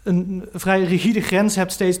een vrij rigide grens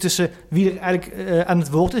hebt steeds tussen wie er eigenlijk aan het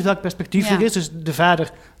woord is, welk perspectief er is. Dus de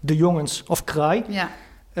vader, de jongens of kraai. Ja.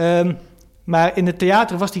 Maar in het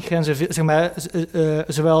theater was die grens, zeg maar,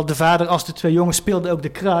 zowel de vader als de 2 jongens speelden ook de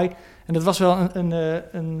kraai. En dat was wel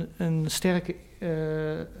een sterke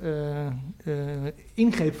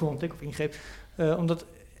ingreep, vond ik. Omdat,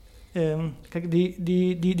 kijk,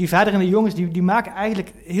 die vader en de jongens, die maken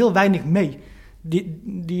eigenlijk heel weinig mee.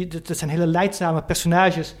 Dat zijn hele lijdzame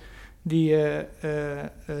personages die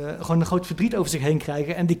gewoon een groot verdriet over zich heen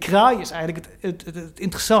krijgen. En die kraai is eigenlijk het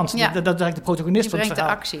interessantste. Ja. Dat is eigenlijk de protagonist van het verhaal.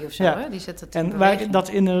 Die brengt de actie of zo, hè? Die zet het in en beweging. waar dat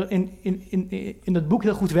in het boek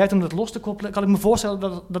heel goed werkt om dat los te koppelen, kan ik me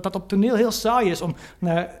voorstellen dat op toneel heel saai is om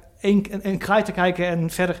naar een kraai te kijken en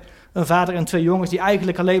verder een vader en 2 jongens die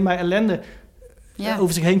eigenlijk alleen maar ellende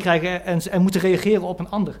over zich heen krijgen en moeten reageren op een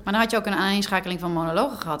ander. Maar dan had je ook een aaneenschakeling van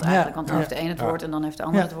monologen gehad eigenlijk. Want dan heeft de een het woord en dan heeft de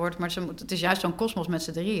ander het woord. Maar het is juist zo'n kosmos met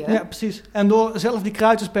z'n drieën. Ja, precies. En door zelf die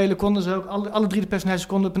kraai te spelen konden ze ook, alle 3 de personages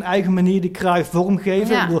konden op een eigen manier die kraai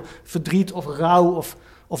vormgeven. Ja. Ik bedoel, verdriet of rouw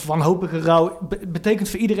of wanhopige rouw betekent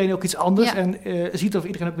voor iedereen ook iets anders. En ziet er voor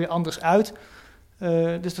iedereen ook weer anders uit.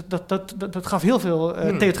 Dus dat gaf heel veel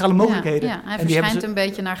theatrale mogelijkheden. Ja, hij verschijnt een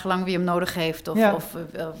beetje naar gelang wie hem nodig heeft. Of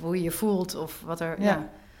hoe je je voelt. Of wat er,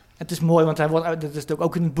 Het is mooi, want hij wordt, dat is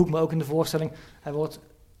ook in het boek, maar ook in de voorstelling. Hij wordt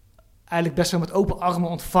eigenlijk best wel met open armen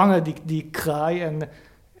ontvangen, die kraai.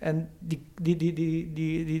 En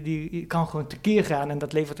die kan gewoon tekeer gaan. En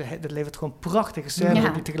dat levert gewoon prachtige scènes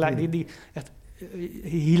op die tegelijk. Die echt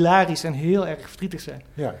hilarisch en heel erg verdrietig zijn.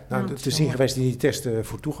 Ja, nou, het is zien geweest in die testen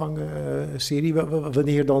voor toegang serie.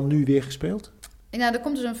 Wanneer dan nu weer gespeeld? Ja, er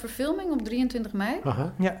komt dus een verfilming op 23 mei.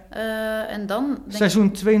 Aha. Ja. En dan...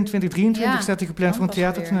 Seizoen 22-23 staat hij gepland voor een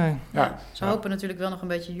theatertoernooi. Ze hopen natuurlijk wel nog een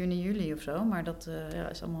beetje juni, juli of zo. Maar dat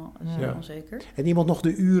is allemaal onzeker. En iemand nog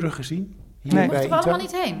de uren gezien? Hier nee. Mochten we allemaal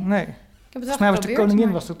niet heen. Nee. Ik heb het wel geprobeerd. De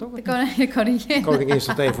koningin was er toch? De koningin. De koningin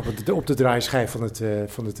stond even op de draaischijf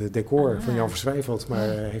van het decor van Jan Verswijfeld, maar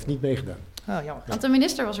heeft niet meegedaan. Ah, jammer. Want de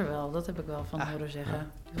minister was er wel, dat heb ik wel van horen zeggen.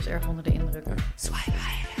 Die was erg onder de indruk.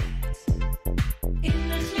 In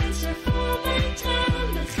de glinster van mijn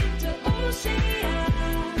traan begint de oceaan.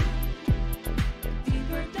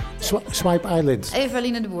 Swipe Island.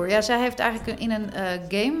 Eveline de Boer. Ja, zij heeft eigenlijk in een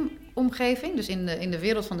game-omgeving, dus in de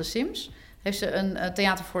wereld van de Sims, heeft ze een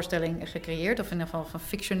theatervoorstelling gecreëerd, of in ieder geval van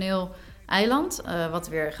fictioneel eiland, wat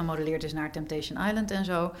weer gemodelleerd is naar Temptation Island en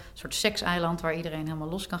zo. Een soort sekseiland waar iedereen helemaal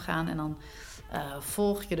los kan gaan. En dan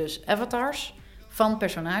volg je dus avatars van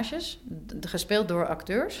personages, gespeeld door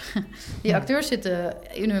acteurs. Die acteurs zitten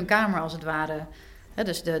in hun kamer als het ware.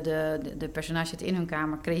 Dus de personages zitten in hun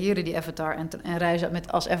kamer, creëren die avatar en reizen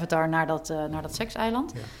als avatar naar dat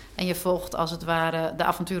sekseiland. Ja. En je volgt als het ware de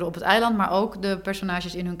avonturen op het eiland, maar ook de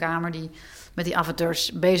personages in hun kamer die met die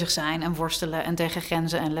avatars bezig zijn en worstelen en tegen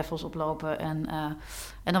grenzen en levels oplopen. En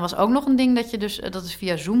dan was ook nog een ding dat het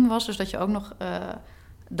via Zoom was, dus dat je ook nog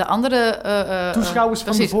de andere toeschouwers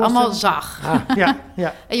van de voorstelling allemaal zag.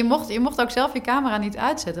 Ja. En je mocht ook zelf je camera niet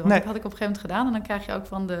uitzetten, want dat had ik op een gegeven moment gedaan. En dan krijg je ook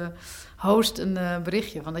van de host een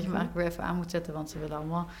berichtje van dat je hem eigenlijk weer even aan moet zetten, want ze willen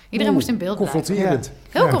allemaal. Iedereen moest in beeld confronterend.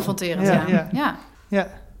 Blijven. Heel confronterend, ja.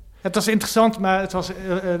 Het was interessant, maar het was,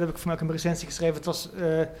 dat heb ik van ook in mijn recensie geschreven, het was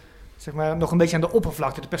zeg maar nog een beetje aan de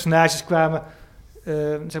oppervlakte. De personages kwamen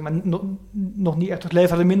zeg maar nog niet echt tot leven,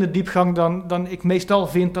 hadden minder diepgang dan ik meestal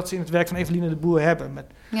vind dat ze in het werk van Eveline de Boer hebben. Met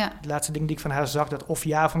de laatste ding die ik van haar zag, dat Of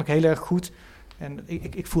Ja vond ik heel erg goed. En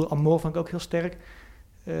ik voel Amor vond ik ook heel sterk.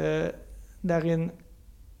 Daarin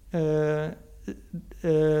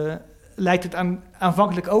lijkt het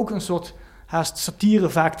aanvankelijk ook een soort haast satire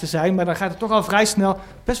vaak te zijn, maar dan gaat het toch al vrij snel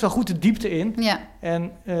best wel goed de diepte in. Ja.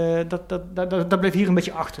 En dat bleef hier een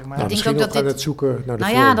beetje achter. Maar ik denk ook dat dit het zoeken naar de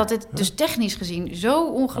vorm. Dat dit dus technisch gezien zo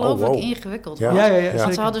ongelooflijk ingewikkeld was.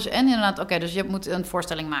 Want ze hadden dus inderdaad, dus je moet een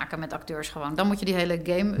voorstelling maken met acteurs gewoon. Dan moet je die hele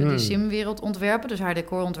game, die simwereld ontwerpen. Dus haar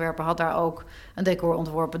decorontwerper had daar ook een decor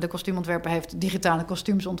ontworpen. De kostuumontwerper heeft digitale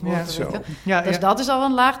kostuums ontworpen. Dus dat is al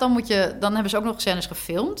een laag. Dan hebben ze ook nog scènes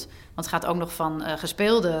gefilmd. Want het gaat ook nog van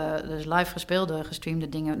dus live gespeelde, gestreamde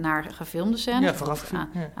dingen naar gefilmde scènes. Ja, vooraf.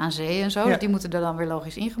 Aan zee en zo. Ja. Dus die moeten er dan weer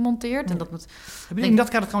logisch ingemonteerd. Ja. En dat moet. Heb je in dat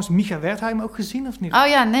kader trouwens Micha Wertheim ook gezien of niet? Oh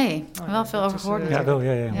ja, nee. Wel veel over gehoord. Ja, wel,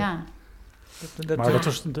 ja. Maar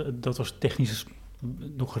dat was technisch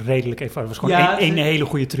nog redelijk even. Het was gewoon één hele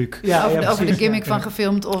goede truc. Ja, over de gimmick van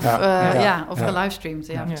gefilmd of gelivestreamd.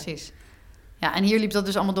 Ja, precies. Ja, en hier liep dat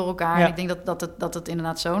dus allemaal door elkaar. Ja. En ik denk dat het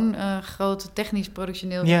inderdaad zo'n groot technisch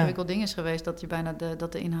productioneel ingewikkeld ding is geweest, dat je bijna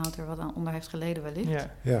dat de inhoud er wat aan onder heeft geleden wellicht.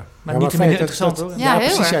 Ja. Maar niet minder interessant hoor. Ja,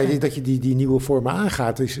 precies. Ja, dat je die nieuwe vormen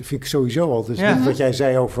aangaat, vind ik sowieso al. Dus wat jij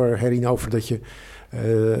zei over Herien, over dat je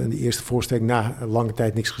de eerste voorstelling na lange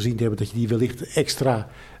tijd niks gezien te hebben, dat je die wellicht extra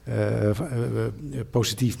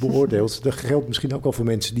positief beoordeelt. Dat geldt misschien ook wel voor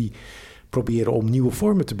mensen die proberen om nieuwe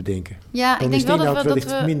vormen te bedenken. Ja, dan ik denk is de wel inhoud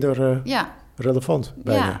wellicht minder relevant.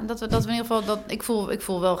 Bijna. Ja, dat we in ieder geval... Ik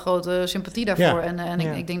voel wel grote sympathie daarvoor. Ja.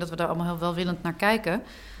 Ik denk dat we daar allemaal heel welwillend naar kijken.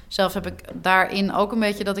 Zelf heb ik daarin ook een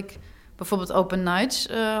beetje dat ik... Bijvoorbeeld Open Nights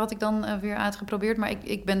had ik dan weer uitgeprobeerd. Maar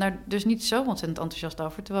ik ben daar dus niet zo ontzettend enthousiast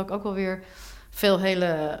over. Terwijl ik ook wel weer veel hele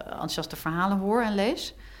enthousiaste verhalen hoor en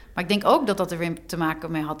lees. Maar ik denk ook dat dat er weer te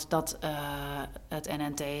maken mee had... dat het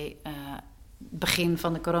NNT begin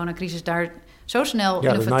van de coronacrisis daar zo snel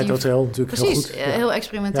innovatief... Ja, de Night Hotel natuurlijk precies, heel goed. Heel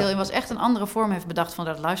experimenteel. En was echt een andere vorm heeft bedacht van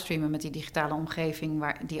dat livestreamen... met die digitale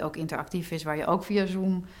omgeving die ook interactief is... waar je ook via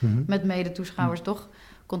Zoom met mede-toeschouwers toch...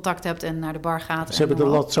 contact hebt en naar de bar gaat. Ze hebben de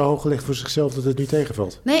lat zo hoog gelegd voor zichzelf dat het nu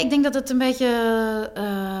tegenvalt. Nee, ik denk dat het een beetje...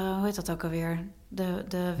 hoe heet dat ook alweer?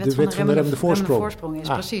 De wet van de remmende voorsprong is.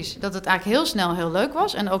 Precies. Dat het eigenlijk heel snel heel leuk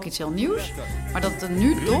was en ook iets heel nieuws. Maar dat het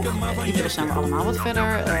nu toch... Inmiddels zijn we allemaal wat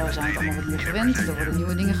verder. Zijn we allemaal wat meer gewend. Er worden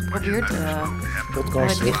nieuwe dingen geprobeerd.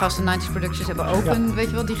 Podcasts. Die gasten 90's Productions hebben ook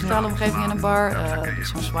een digitale omgeving in een bar.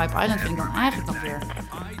 Zo'n Swipe Island vind ik dan eigenlijk nog weer...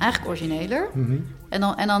 Eigenlijk origineler. Mm-hmm.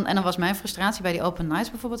 En dan was mijn frustratie bij die Open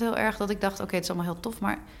Nights bijvoorbeeld heel erg... dat ik dacht, oké, het is allemaal heel tof...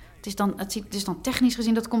 maar het is dan technisch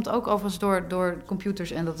gezien... dat komt ook overigens door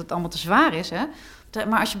computers... en dat het allemaal te zwaar is. Hè?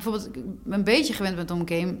 Maar als je bijvoorbeeld een beetje gewend bent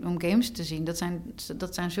om games te zien...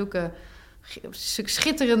 dat zijn zulke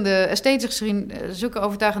schitterende, esthetisch gezien... zulke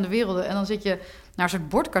overtuigende werelden... en dan zit je naar een soort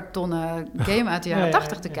bordkartonnen game uit de jaren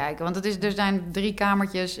 80 te kijken. Want er zijn 3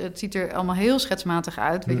 kamertjes... het ziet er allemaal heel schetsmatig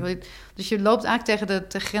uit. Weet je wel? Dus je loopt eigenlijk tegen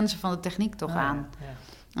de grenzen van de techniek toch aan. Ja.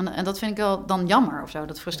 En dat vind ik wel dan jammer of zo.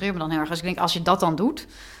 Dat frustreert me dan heel erg. Als ik denk, als je dat dan doet...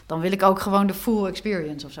 dan wil ik ook gewoon de full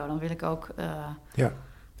experience of zo. Dan wil ik ook...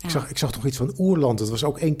 Ik zag toch iets van Oerland. Het was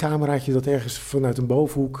ook 1 cameraatje dat ergens vanuit een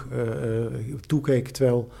bovenhoek toekeek...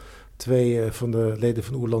 terwijl 2 van de leden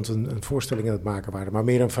van Oerland een voorstelling aan het maken waren. Maar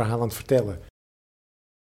meer een verhaal aan het vertellen.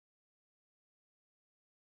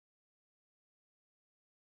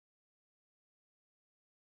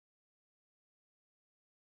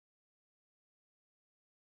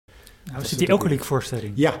 Nou, was die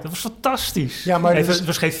Elke-League-voorstelling? Ja. Dat was fantastisch. Ja, maar het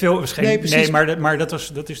was geen veel... maar dat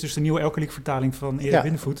is dus de nieuwe Elke-League-vertaling van Erik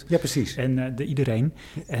Winnevoet. Ja, precies. En iedereen.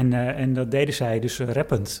 En dat deden zij dus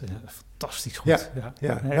rappend. Fantastisch goed.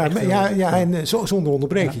 En zonder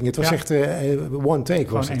onderbreking. Het was echt one take.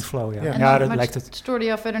 Gewoon één flow, ja. Maar dat lijkt het. Stoorde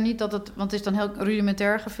jou verder niet dat het... Want het is dan heel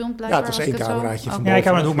rudimentair gefilmd, blijkbaar? Ja, het was 1 cameraatje van boven. Ja, ik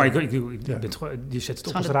kan het doen, maar je zet het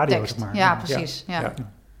op als radio, zeg maar. Ja, precies.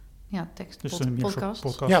 Ja, tekst, dus podcast.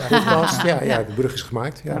 Ja, podcast. Ja, de brug is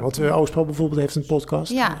gemaakt. Ja, want Oostpol bijvoorbeeld heeft een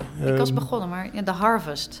podcast. Ja, ik was begonnen, maar The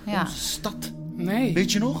Harvest. Ja. Stad. Nee.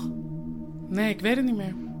 Weet je nog? Nee, ik weet het niet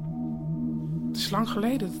meer. Het is lang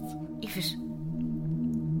geleden. Yves,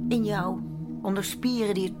 in jou, onder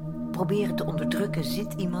spieren die het proberen te onderdrukken,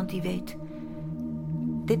 zit iemand die weet...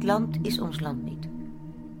 Dit land is ons land niet.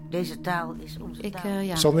 Deze taal is onze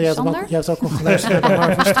taal. Sander, jij hebt ook nog geluisterd naar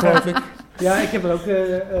Harvest, geloof ik. Ja, ik heb er ook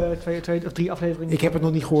 2 of 3 afleveringen. Ik heb het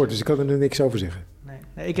nog niet gehoord, dus ik kan er niks over zeggen.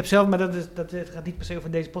 Nee, ik heb zelf, maar dat gaat niet per se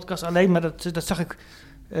over deze podcast alleen, maar dat zag ik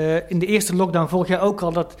in de eerste lockdown vorig jaar ook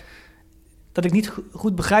al, dat ik niet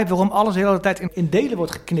goed begrijp waarom alles de hele tijd in delen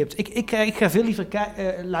wordt geknipt. Ik ga veel liever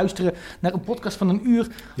luisteren naar een podcast van 1 uur,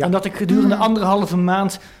 dan dat ik gedurende 1,5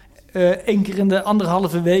 maand 1 keer in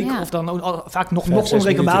de 1,5 week, of dan vaak nog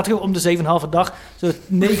onregelmatig om de 7,5 dag, zo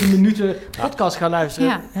 9 minuten podcast gaan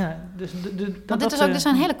luisteren. Ja. Dus want dit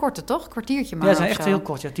zijn hele korte, toch? Kwartiertje maar. Ja, ze zijn echt heel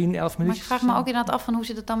kort, 10, 11 minuutjes. Maar ik vraag me ook inderdaad af van hoe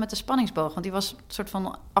zit het dan met de spanningsboog? Want die was een soort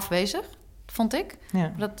van afwezig, vond ik.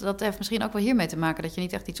 Ja. Dat heeft misschien ook wel hiermee te maken, dat je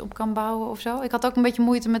niet echt iets op kan bouwen of zo. Ik had ook een beetje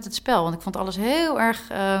moeite met het spel, want ik vond alles heel erg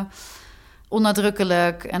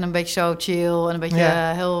onnadrukkelijk en een beetje zo chill en een beetje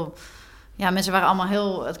heel... Ja, mensen waren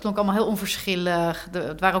allemaal het klonk allemaal heel onverschillig.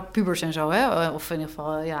 Het waren ook pubers en zo, hè? Of in ieder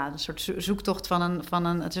geval, een soort zoektocht van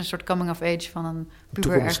een... Het is een soort coming of age van een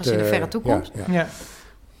puber ergens in de verre toekomst.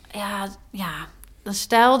 Ja, een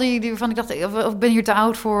stijl die waarvan ik dacht, of ik ben hier te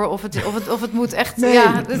oud voor, of het moet echt... Nee.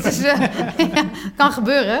 Ja, het is, kan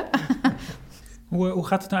gebeuren. Hoe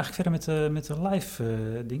gaat het nou eigenlijk verder met de live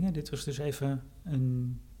dingen? Dit was dus even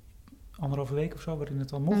een... 1,5 week of zo, waarin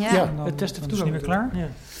het al mocht. Ja, en dan, het testen is het niet meer klaar.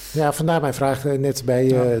 Ja, vandaar mijn vraag net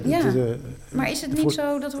bij maar is het niet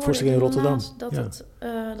zo, dat hoorde in Rotterdam,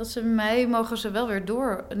 dat ze mei mogen ze wel weer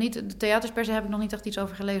door. Niet, de theaters per se heb ik nog niet echt iets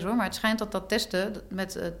over gelezen hoor, maar het schijnt dat testen,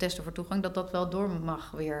 met testen voor toegang, dat wel door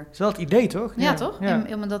mag weer. Dat is wel het idee, toch? Ja, toch? Ja.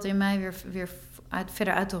 Om dat in mei weer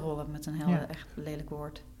verder uit te rollen met een heel echt lelijk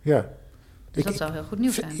woord. Ja. Dus dat zou heel goed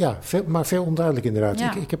nieuws zijn. Ja, maar veel onduidelijk inderdaad.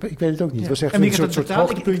 Ja. Ik weet het ook niet. Het was echt een soort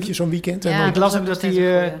hoogtepuntje zo'n weekend. Ja, ik las ook dat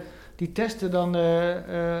die die testen dan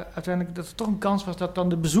uiteindelijk... dat er toch een kans was dat dan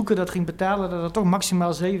de bezoeker dat ging betalen... dat het toch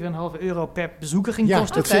maximaal €7,5 per bezoeker ging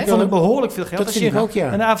kosten. Dat vond ik behoorlijk veel geld. Dat vind ik ook,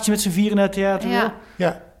 een avondje met z'n vieren naar het theater wil.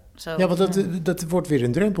 Ja. Zo. Ja, want dat wordt weer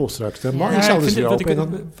een drempel straks.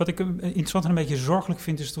 Wat ik interessant en een beetje zorgelijk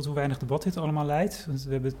vind... is tot hoe weinig debat dit allemaal leidt. Want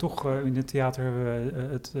we hebben toch in het theater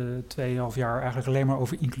het 2,5 jaar... eigenlijk alleen maar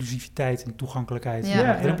over inclusiviteit en toegankelijkheid...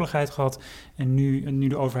 en drempeligheid gehad. En nu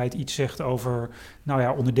de overheid iets zegt over... nou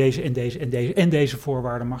ja, onder deze en deze en deze en deze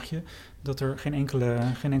voorwaarden mag je... dat er geen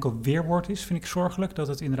enkel weerwoord is, vind ik zorgelijk. Dat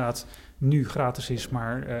het inderdaad nu gratis is...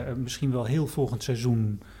 maar misschien wel heel volgend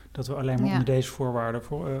seizoen... dat we alleen maar onder deze voorwaarden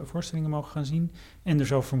voorstellingen mogen gaan zien... en er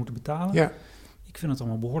zo voor moeten betalen. Ja. Ik vind het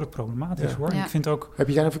allemaal behoorlijk problematisch, hoor. Ja. Ik vind ook... Heb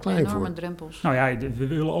je daar een verklaring voor? Enorme drempels. Nou ja, we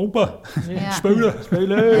willen open. Ja.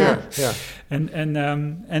 Spelen. Ja.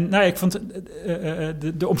 En nou, ik vond...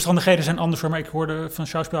 de omstandigheden zijn anders, hoor. Maar ik hoorde van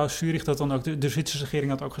Schauspielhaus Zurich dat dan ook... De Zwitserse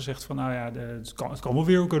regering had ook gezegd van... nou ja, het kan wel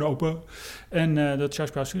weer, we kunnen open. En dat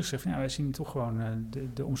Schauspielhaus Zurich zegt van... ja, wij zien toch gewoon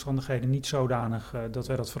de omstandigheden niet zodanig... dat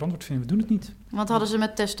wij dat veranderd vinden. We doen het niet. Want hadden ze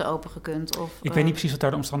met testen open gekund? Of, ik weet niet precies wat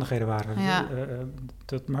daar de omstandigheden waren. Ja.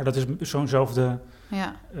 Maar dat is zo'nzelfde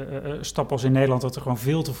stap als in Nederland... dat er gewoon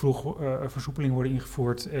veel te vroeg versoepelingen worden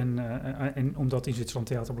ingevoerd. En omdat in Zwitserland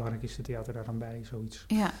theater belangrijk is... de theater daar dan bij, zoiets.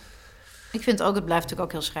 Ja, ik vind ook, het blijft natuurlijk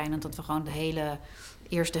ook heel schrijnend... dat we gewoon de hele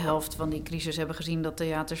eerste helft van die crisis hebben gezien... dat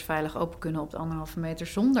theaters veilig open kunnen op de 1,5 meter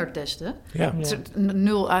zonder testen. Ja. Ja.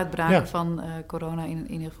 0 uitbraken van corona,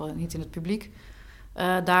 in ieder geval niet in het publiek.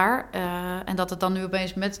 Daar. En dat het dan nu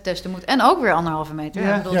opeens met testen moet. En ook weer 1,5 meter.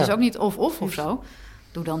 Ja. Dat is ook niet of zo.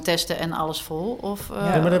 Doe dan testen en alles vol.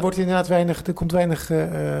 Maar er wordt inderdaad er komt weinig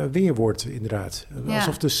weerwoord, inderdaad. Ja.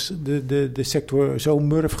 Alsof de sector zo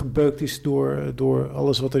murf gebeukt is door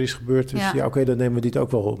alles wat er is gebeurd. Dus oké, dan nemen we dit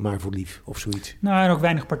ook wel maar voor lief, of zoiets. Nou, en ook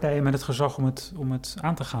weinig partijen met het gezag om het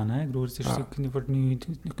aan te gaan. Hè? Ik bedoel, er wordt nu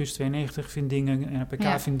de Kust 92 vindt dingen,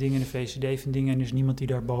 NPK vindt dingen, de VCD vindt dingen... en er is niemand die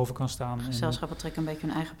daar boven kan staan. Gezelschappen trekken een beetje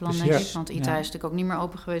hun eigen plan, denk ik. Want ITA is natuurlijk ook niet meer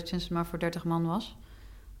open geweest sinds het maar voor 30 man was.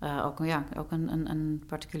 Ook een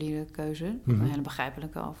particuliere keuze. Een hele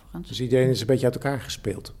begrijpelijke overigens. Dus iedereen is een beetje uit elkaar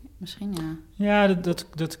gespeeld. Misschien, ja. Ja,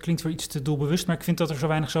 dat klinkt wel iets te doelbewust... maar ik vind dat er zo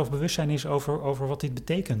weinig zelfbewustzijn is over wat dit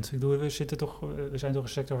betekent. Ik bedoel, we zijn toch een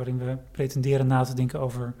sector waarin we pretenderen na te denken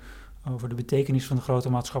over de betekenis van de grote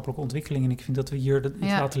maatschappelijke ontwikkeling. En ik vind dat we hier het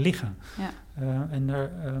laten liggen. Ja.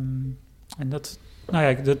 En dat... Nou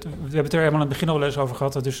ja, we hebben het er helemaal aan het begin al eens over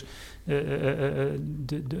gehad. Dat dus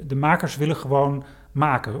de makers willen gewoon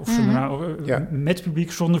maken. Of ze met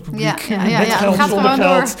publiek, zonder publiek, met geld, zonder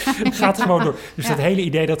geld. Het gaat gewoon door. Dus dat hele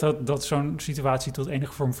idee dat zo'n situatie tot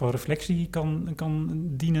enige vorm van reflectie kan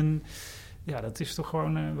dienen... ja, dat is toch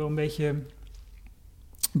gewoon wel een beetje...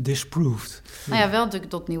 disproved. Nou ja, wel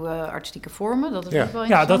natuurlijk tot nieuwe artistieke vormen. Dat is wel interessant.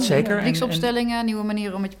 Ja, dat zeker. Publieksopstellingen, nieuwe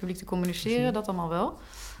manieren om met je publiek te communiceren. Dat allemaal wel.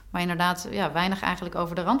 Maar inderdaad, weinig eigenlijk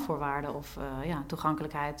over de randvoorwaarden of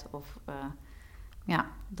toegankelijkheid.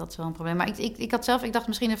 Dat is wel een probleem. Maar ik dacht,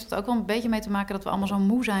 misschien heeft het ook wel een beetje mee te maken... dat we allemaal zo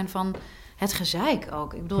moe zijn van het gezeik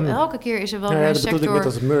ook. Ik bedoel, elke keer is er wel weer een sector... Ik met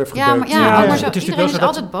dat het murf maar iedereen is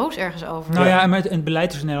altijd boos ergens over. Nou ja, en het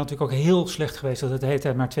beleid is in Nederland natuurlijk ook heel slecht geweest... dat het de hele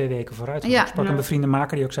tijd maar 2 weken vooruit gaat. Ik sprak een bevriende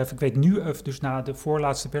maker die ook zei... ik weet nu, dus na de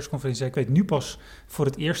voorlaatste persconferentie... ik weet nu pas voor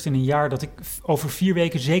het eerst in een jaar... dat ik over 4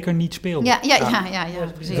 weken zeker niet speel. Ja,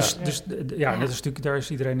 precies. Dus dat is natuurlijk, daar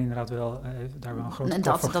is iedereen inderdaad wel... daar wel een grote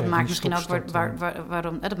klap van dat maakt misschien ook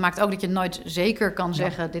waarom... Dat maakt ook dat je nooit zeker kan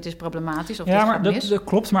zeggen... dit is problematisch of dit gaat mis. Dat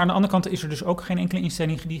klopt, maar aan de andere kant is er dus ook geen enkele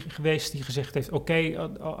instelling geweest die gezegd heeft...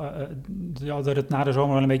 dat het na de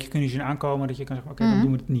zomer wel een beetje kunnen zien aankomen... dat je kan zeggen, dan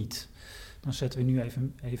doen we het niet. Dan zetten we nu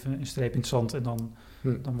even een streep in het zand... en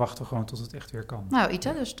dan wachten we gewoon tot het echt weer kan. Nou,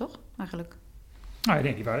 ITA dus toch, eigenlijk? Nou,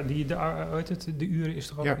 nee, de uren is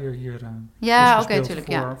toch ook weer hier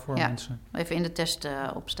natuurlijk voor mensen. Even in de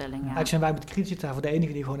testopstelling. Eigenlijk zijn wij met de kritische tafel de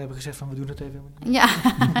enige die gewoon hebben gezegd van we doen het even. Ja,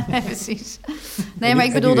 precies. Nee, maar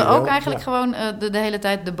ik bedoelde ook eigenlijk gewoon de hele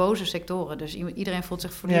tijd de boze sectoren. Dus iedereen voelt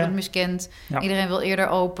zich voortdurend miskend. Ja. Iedereen wil eerder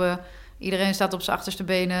open. Iedereen staat op zijn achterste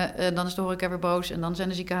benen. Dan is de horeca weer boos. En dan zijn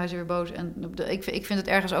de ziekenhuizen weer boos. En ik vind het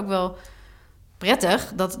ergens ook wel...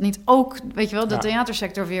 prettig dat niet ook, weet je wel, de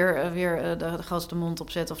theatersector weer de grootste mond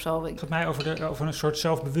opzet of zo. Het gaat mij over een soort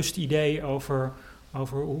zelfbewust idee over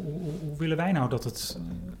hoe willen wij nou dat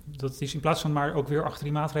het is, in plaats van maar ook weer achter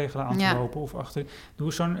die maatregelen aan te lopen of achter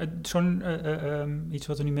zo'n iets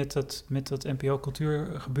wat er nu met dat NPO cultuur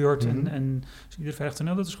gebeurt en dus iedereen zegt,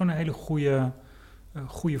 nou, dat is gewoon een hele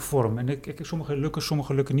goede vorm. En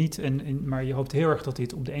sommige lukken niet. Maar je hoopt heel erg dat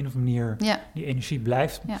dit op de een of andere manier die energie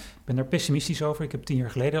blijft. Ja. Ik ben daar pessimistisch over. Ik heb 10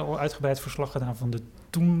 jaar geleden al uitgebreid verslag gedaan van de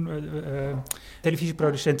toen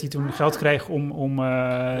televisieproducent die toen geld kreeg om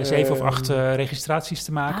 7 of 8 registraties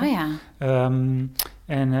te maken. Oh ja.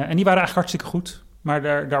 En die waren eigenlijk hartstikke goed. Maar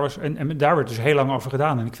daar werd dus heel lang over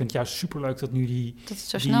gedaan. En ik vind het juist superleuk dat nu die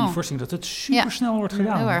voorstelling, dat het super snel wordt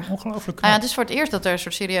gedaan. Heel erg. Ongelooflijk knap. Het is voor het eerst dat er een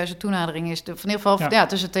soort serieuze toenadering is. In ieder geval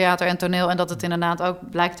tussen theater en toneel. En dat het inderdaad ook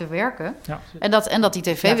blijkt te werken. Ja. En dat die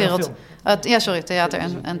tv-wereld... theater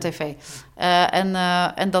en tv.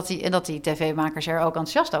 En dat die tv-makers er ook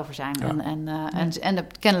enthousiast over zijn. Ja. En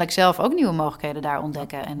kennelijk zelf ook nieuwe mogelijkheden daar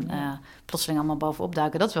ontdekken. En plotseling allemaal bovenop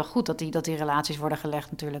duiken. Dat is wel goed dat die relaties worden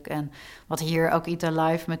gelegd natuurlijk. En wat hier ook Ita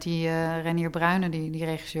Live met die Renier Bruyne, die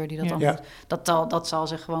regisseur, die dat allemaal... Dat zal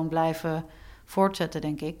zich gewoon blijven voortzetten,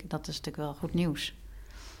 denk ik. Dat is natuurlijk wel goed nieuws.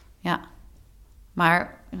 Ja.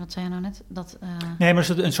 Maar, wat zei je nou net? Nee, maar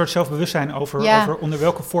een soort zelfbewustzijn over onder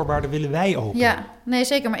welke voorwaarden willen wij open. Ja, nee,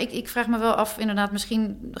 zeker. Maar ik vraag me wel af, inderdaad,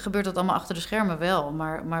 misschien gebeurt dat allemaal achter de schermen wel.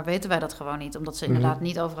 Maar weten wij dat gewoon niet? Omdat ze inderdaad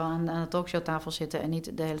niet overal aan de talkshowtafel zitten en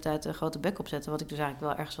niet de hele tijd een grote bek opzetten. Wat ik dus eigenlijk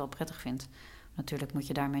wel ergens wel prettig vind. Natuurlijk moet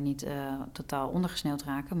je daarmee niet totaal ondergesneeuwd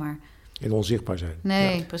raken, maar... En onzichtbaar zijn.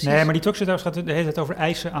 Nee, precies. Nee, maar die talkshow gaat de hele tijd over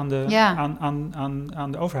eisen aan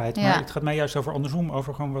de overheid. Maar het gaat mij juist over andersom,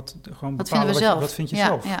 over gewoon bepalen vinden we zelf. Wat vind je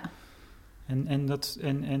zelf. Ja.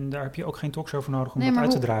 En daar heb je ook geen talkshow voor nodig om dat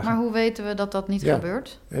uit te dragen. Maar hoe weten we dat niet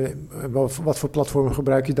gebeurt? Wat voor platformen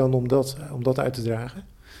gebruik je dan om dat uit te dragen?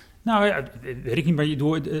 Nou ja, weet ik niet, maar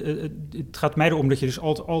het gaat mij erom dat je dus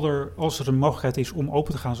als er een mogelijkheid is om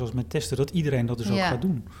open te gaan, zoals met testen, dat iedereen dat dus ook gaat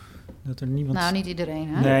doen. Dat er niemand... Nou, niet iedereen,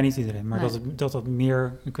 hè? Nee, niet iedereen. Maar dat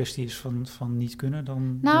meer een kwestie is van niet kunnen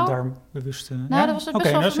dan daar bewust...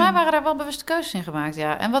 Volgens mij waren daar wel bewuste keuzes in gemaakt,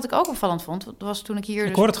 ja. En wat ik ook opvallend vond, was toen ik hier...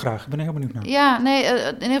 Ik hoor het graag, ik ben er heel benieuwd naar. Ja, nee,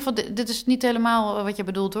 in ieder geval, dit is niet helemaal wat je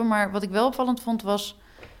bedoelt, hoor. Maar wat ik wel opvallend vond, was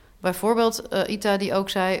bijvoorbeeld Ita die ook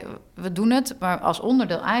zei, we doen het, maar als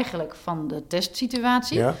onderdeel eigenlijk van de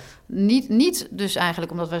testsituatie. Ja. Niet dus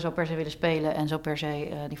eigenlijk omdat wij zo per se willen spelen en zo per se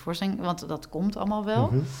die voorstelling, want dat komt allemaal wel.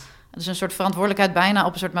 Mm-hmm. Dus een soort verantwoordelijkheid bijna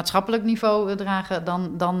op een soort maatschappelijk niveau dragen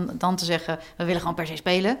dan te zeggen, we willen gewoon per se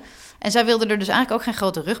spelen. En zij wilde er dus eigenlijk ook geen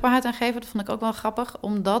grote rugbaarheid aan geven. Dat vond ik ook wel grappig,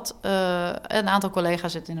 omdat een aantal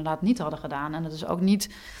collega's het inderdaad niet hadden gedaan. En het dus ook niet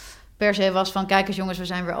per se was van, kijk eens jongens, we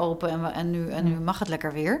zijn weer open en nu mag het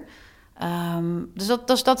lekker weer.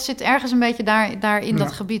 Dus dat zit ergens een beetje daar in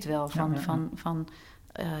dat gebied wel.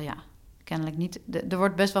 Kennelijk niet. Er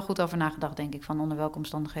wordt best wel goed over nagedacht, denk ik, van onder welke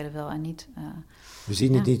omstandigheden wel en niet. We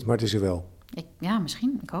zien het niet, maar het is er wel.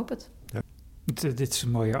 Misschien. Ik hoop het. Ja. Dit is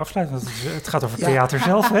een mooie afsluiting, want het gaat over theater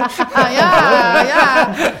zelf, hè?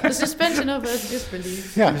 Ja. De suspension of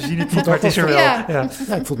disbelief. Ja. We zien het niet, maar het is er wel. Ja, ik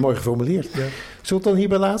vond het mooi geformuleerd. Ja. Zullen we het dan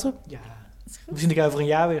hierbij laten? Ja. We zien elkaar over een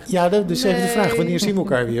jaar weer. Ja, dus even de vraag, wanneer zien we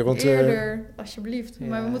elkaar weer? Want, eerder, alsjeblieft. Ja.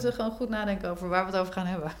 Maar we moeten gewoon goed nadenken over waar we het over gaan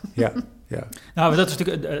hebben. Ja. Nou,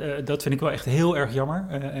 dat vind ik wel echt heel erg jammer.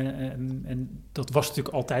 En dat was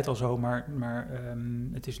natuurlijk altijd al zo, maar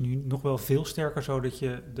het is nu nog wel veel sterker zo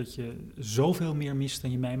dat je zoveel meer mist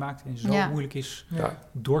dan je meemaakt. En zo moeilijk is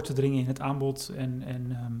door te dringen in het aanbod. En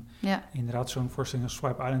inderdaad, zo'n voorstelling als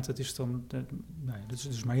Swipe Island, dat is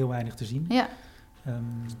dus maar heel weinig te zien. Ja.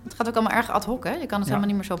 Het gaat ook allemaal erg ad hoc, hè? Je kan het helemaal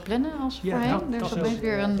niet meer zo plannen als voorheen. Er is opeens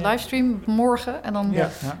weer een livestream morgen. En dan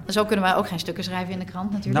zo kunnen wij ook geen stukken schrijven in de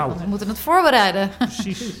krant natuurlijk. Want we moeten het voorbereiden.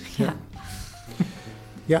 Precies.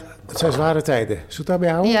 Ja, het zijn zware tijden. Zullen we het daarbij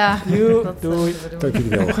houden? Ja. Doei. Dank jullie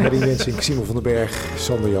wel. Gerrie Wensink, Simon van den Berg,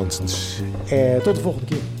 Sander Janssens. Tot de volgende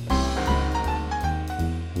keer.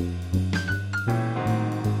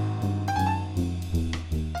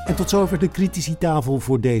 En tot zover de Critici-tafel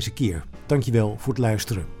voor deze keer. Dankjewel voor het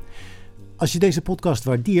luisteren. Als je deze podcast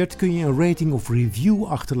waardeert, kun je een rating of review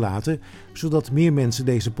achterlaten, zodat meer mensen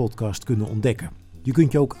deze podcast kunnen ontdekken. Je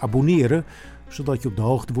kunt je ook abonneren, zodat je op de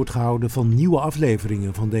hoogte wordt gehouden van nieuwe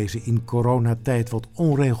afleveringen van deze in coronatijd wat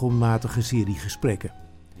onregelmatige serie gesprekken.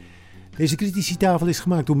 Deze Critici-tafel is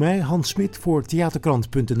gemaakt door mij, Hans Smit, voor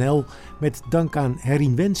theaterkrant.nl, met dank aan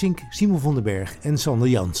Gerrie Wensink, Simon van den Berg en Sander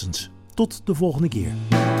Janssens. Tot de volgende keer.